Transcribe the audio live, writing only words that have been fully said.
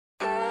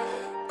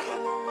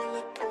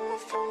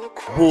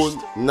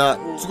bone na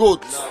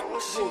throat.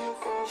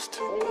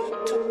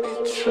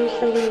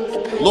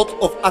 Lot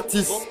of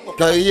artists'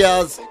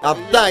 careers have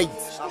died.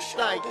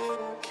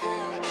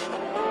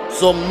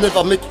 Some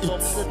never make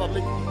it.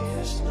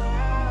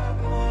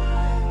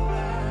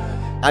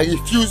 I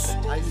refuse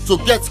to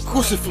get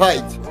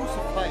crucified.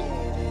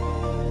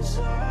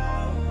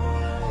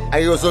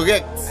 I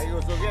resurrect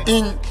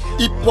in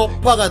hip-hop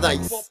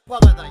paradise.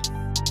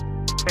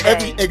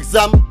 Every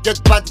exam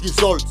get bad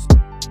results.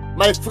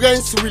 My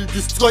friends will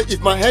destroy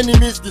if my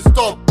enemies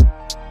disturb.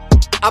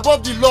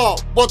 Above the law,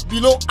 but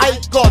below high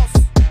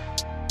gods.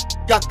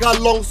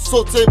 Kaka long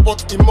saute,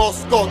 but he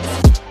must cut.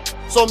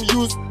 Some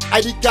use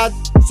ID card,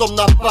 some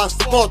na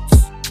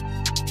passports.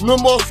 No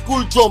more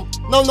school jump,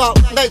 now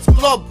night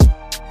club.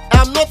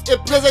 I am not a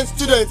present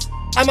student,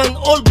 I'm an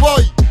old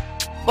boy.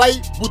 Buy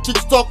boutique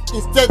stock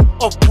instead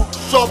of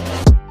bookshop.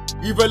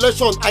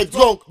 Revelation, I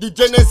drunk. The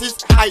Genesis,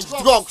 I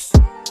drugs.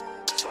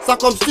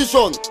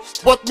 Circumcision,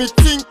 but me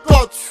think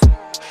cuts.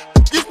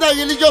 This na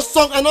religious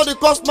song, I know they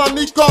cost my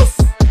cause.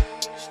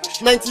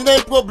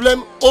 99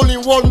 problem, only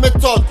one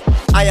method.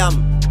 I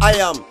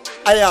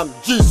am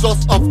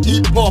Jesus of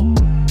hip-hop.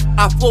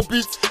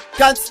 Afrobeat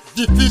can't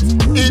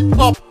defeat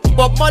hip-hop.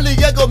 But Mali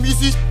Rego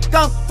music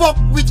can't fuck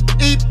with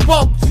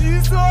hip-hop.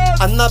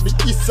 Anabi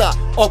Isa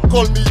or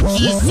call me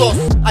Jesus.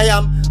 I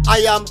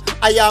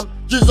am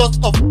Jesus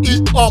of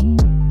hip-hop.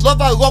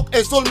 Love and rock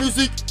and soul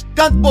music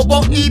can't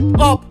bobo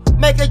hip-hop.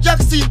 Michael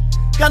Jackson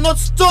cannot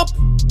stop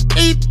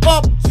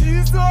hip-hop.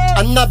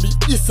 Anabi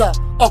Isa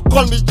or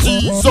call me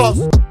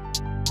Jesus.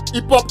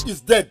 Hip-hop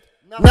is dead.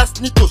 Nas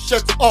need to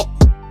shut up.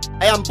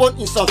 I am born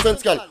in South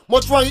Central.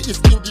 Mortuary is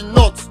in the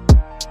north.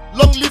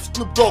 Long live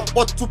Snoop Dogg,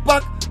 but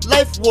Tupac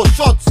life was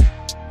short.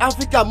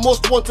 Africa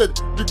most wanted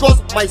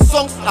because my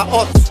songs are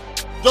hot.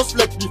 Just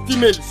like the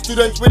female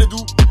students where they do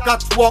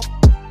catwalk.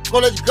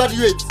 College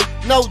graduates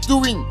now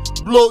doing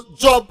blow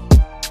job.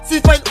 See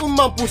fine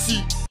woman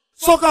pussy,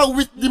 soccer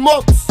with the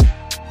moths.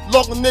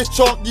 Long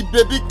nature, the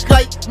baby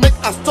cry make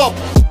a stop.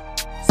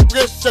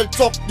 Spray shell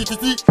talk, the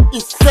TT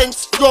is sent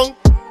strong.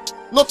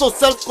 Not so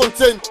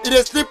self-contained, it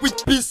is sleep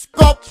with peace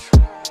cup.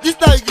 This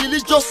na a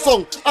religious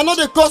song, I know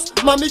they cause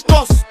mommy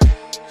cause.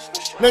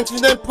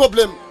 99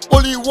 problem,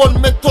 only one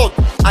method.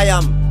 I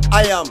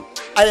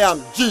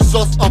am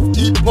Jesus of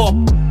hip-hop.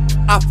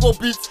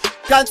 Afrobeat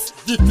can't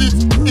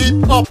defeat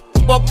hip-hop.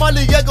 But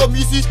Mali Rego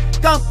music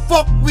can't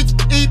fuck with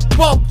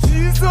hip-hop.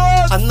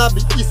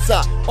 Anabi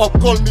Isa or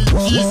call me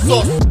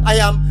Jesus. I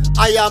am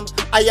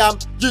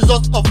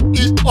Jesus of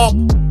hip-hop.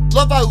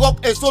 Love and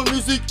rock and soul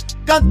music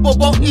can't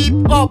bobo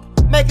hip-hop.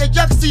 Michael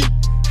Jackson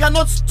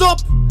cannot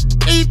stop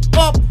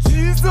hip-hop.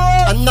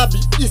 Anabi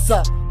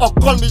Isa or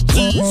call me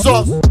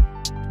Jesus.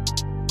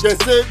 They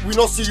say we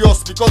not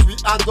serious because we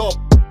add up.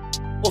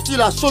 But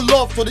still I show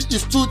love to the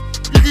Eastwood,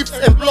 ribs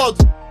and blood.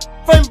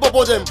 Fine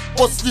bobo them,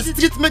 but the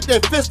street make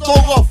them face so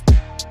rough.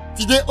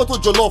 Today auto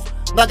jollof,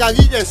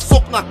 nagari and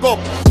soak na cup.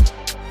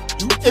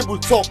 You able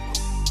talk,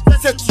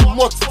 set you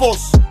much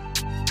force.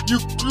 You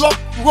clock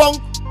wrong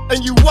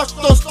and you watch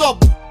don't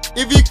stop.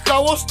 If you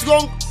crowd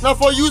strong, now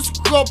for you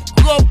scrub.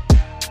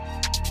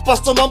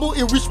 Pastor Mambo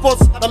in which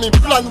spots, I'm in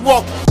plan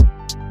work.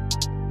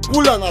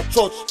 Bull and a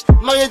church,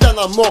 married and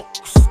a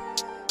mocks.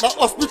 Na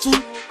hospital,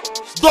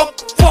 doc,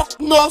 fuck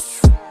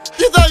nurse.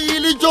 This a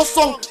religious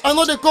song, I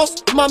know they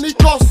cause mommy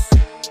cause.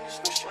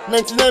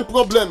 99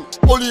 problem,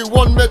 only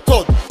one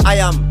method. I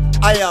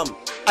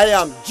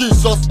am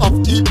Jesus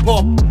of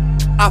hip-hop.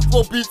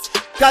 Afrobeat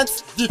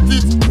can't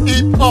defeat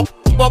hip-hop.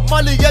 But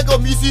Mali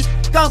Rego music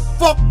can't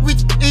fuck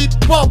with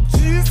hip-hop.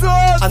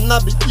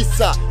 Anabi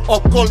Isa or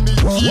call me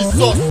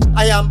Jesus.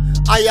 I am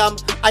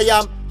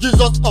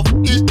Jesus of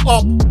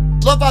hip-hop.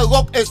 Love and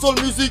rock and soul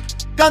music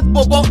can't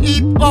bobo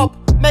hip-hop.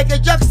 Michael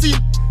Jackson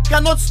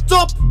cannot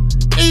stop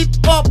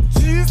hip-hop.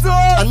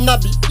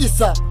 Anabi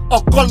Isa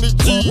or call me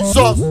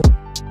Jesus.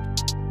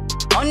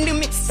 On the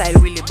mix, I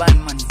really bad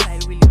man.